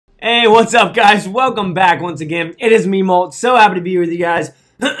Hey, what's up, guys? Welcome back once again. It is me, Molt. So happy to be here with you guys.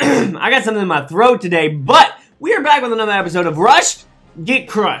 I got something in my throat today, but we are back with another episode of Rush, Get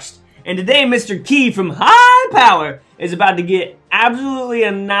Crushed. And today, Mr. Key from High Power is about to get absolutely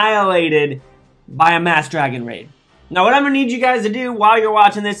annihilated by a mass dragon raid. Now, what I'm going to need you guys to do while you're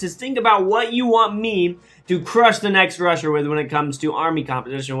watching this is think about what you want me to crush the next Rusher with when it comes to army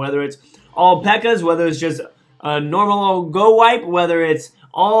composition. Whether it's all P.E.K.K.A.s, whether it's just a normal old go wipe, whether it's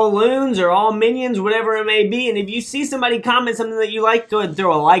all loons or all minions, whatever it may be. And if you see somebody comment something that you like, go ahead and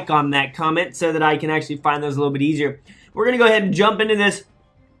throw a like on that comment so that I can actually find those a little bit easier. We're going to go ahead and jump into this.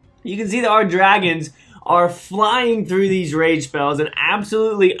 You can see that our dragons are flying through these rage spells and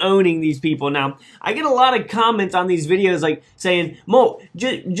absolutely owning these people. Now, I get a lot of comments on these videos like saying, Mo,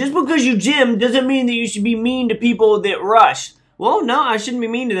 just because you gym doesn't mean that you should be mean to people that rush. Well, no, I shouldn't be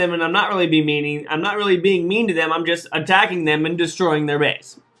mean to them, and I'm not really being mean to them. I'm just attacking them and destroying their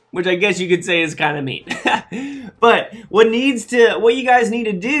base, which I guess you could say is kind of mean. But what you guys need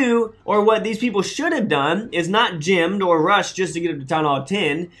to do, or what these people should have done, is not gymmed or rushed just to get up to Town Hall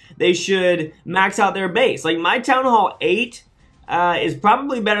 10. They should max out their base. Like my Town Hall 8 is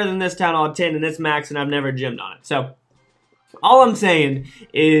probably better than this Town Hall 10, and it's max, and I've never gymmed on it. So all I'm saying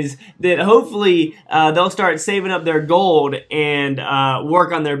is that hopefully they'll start saving up their gold and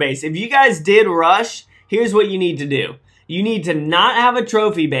work on their base. If you guys did rush, here's what you need to do. You need to not have a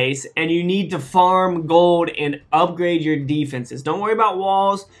trophy base, and you need to farm gold and upgrade your defenses. Don't worry about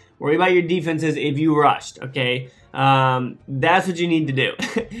walls. Worry about your defenses if you rushed, okay? That's what you need to do.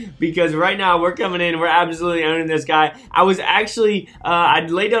 Because right now, we're coming in, we're absolutely owning this guy. I was actually,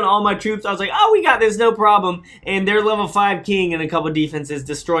 I'd laid down all my troops. I was like, oh, we got this, no problem. And their level 5 king and a couple defenses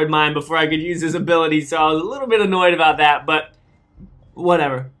destroyed mine before I could use his ability. So I was a little bit annoyed about that, but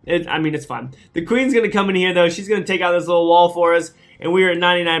whatever. I mean, it's fine. The queen's going to come in here, though. She's going to take out this little wall for us, and we are at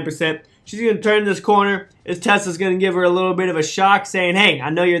 99%. She's going to turn this corner. This Tesla's going to give her a little bit of a shock, saying, hey, I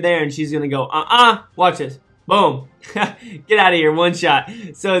know you're there, and she's going to go, watch this. Boom. Get out of here, one shot.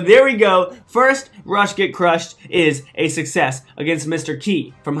 So there we go. First Rush Get Crushed is a success against Mr.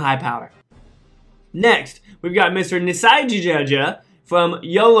 Key from High Power. Next, we've got Mr. Nisaijaja from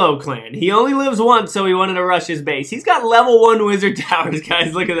YOLO Clan. He only lives once, so he wanted to rush his base. He's got level 1 wizard towers,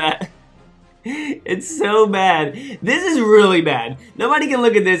 guys. Look at that. It's so bad. This is really bad. Nobody can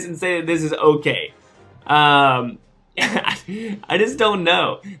look at this and say that this is okay. I just don't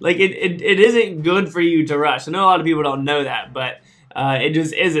know. Like, it isn't good for you to rush. I know a lot of people don't know that, but it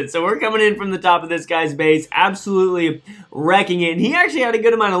just isn't. So we're coming in from the top of this guy's base, absolutely wrecking it. And he actually had a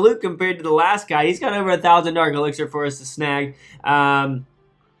good amount of loot compared to the last guy. He's got over 1,000 dark elixir for us to snag.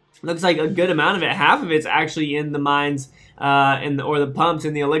 Looks like a good amount of it. Half of it's actually in the mines, or the pumps,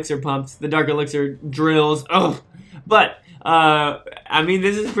 in the elixir pumps, the dark elixir drills. Oh, but I mean,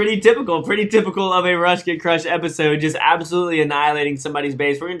 this is pretty typical of a Rush Get Crushed episode, just absolutely annihilating somebody's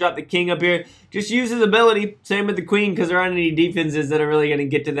base. We're going to drop the king up here, just use his ability, same with the queen, because there aren't any defenses that are really going to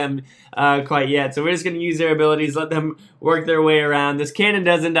get to them quite yet. So we're just going to use their abilities, let them work their way around. This cannon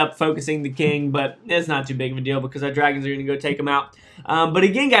does end up focusing the king, but it's not too big of a deal because our dragons are going to go take him out. But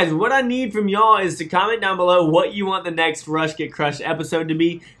again, guys, what I need from y'all is to comment down below what you want the next Rush Get Crushed episode to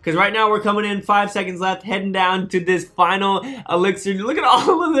be. Because right now we're coming in, 5 seconds left, heading down to this final elixir. Look at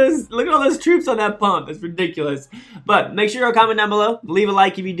all of this. Look at all those troops on that pump. It's ridiculous. But make sure you comment down below. Leave a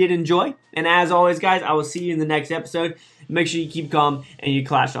like if you did enjoy. And as always, guys, I will see you in the next episode. Make sure you keep calm and you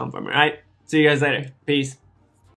clash on from it, alright? See you guys later. Peace.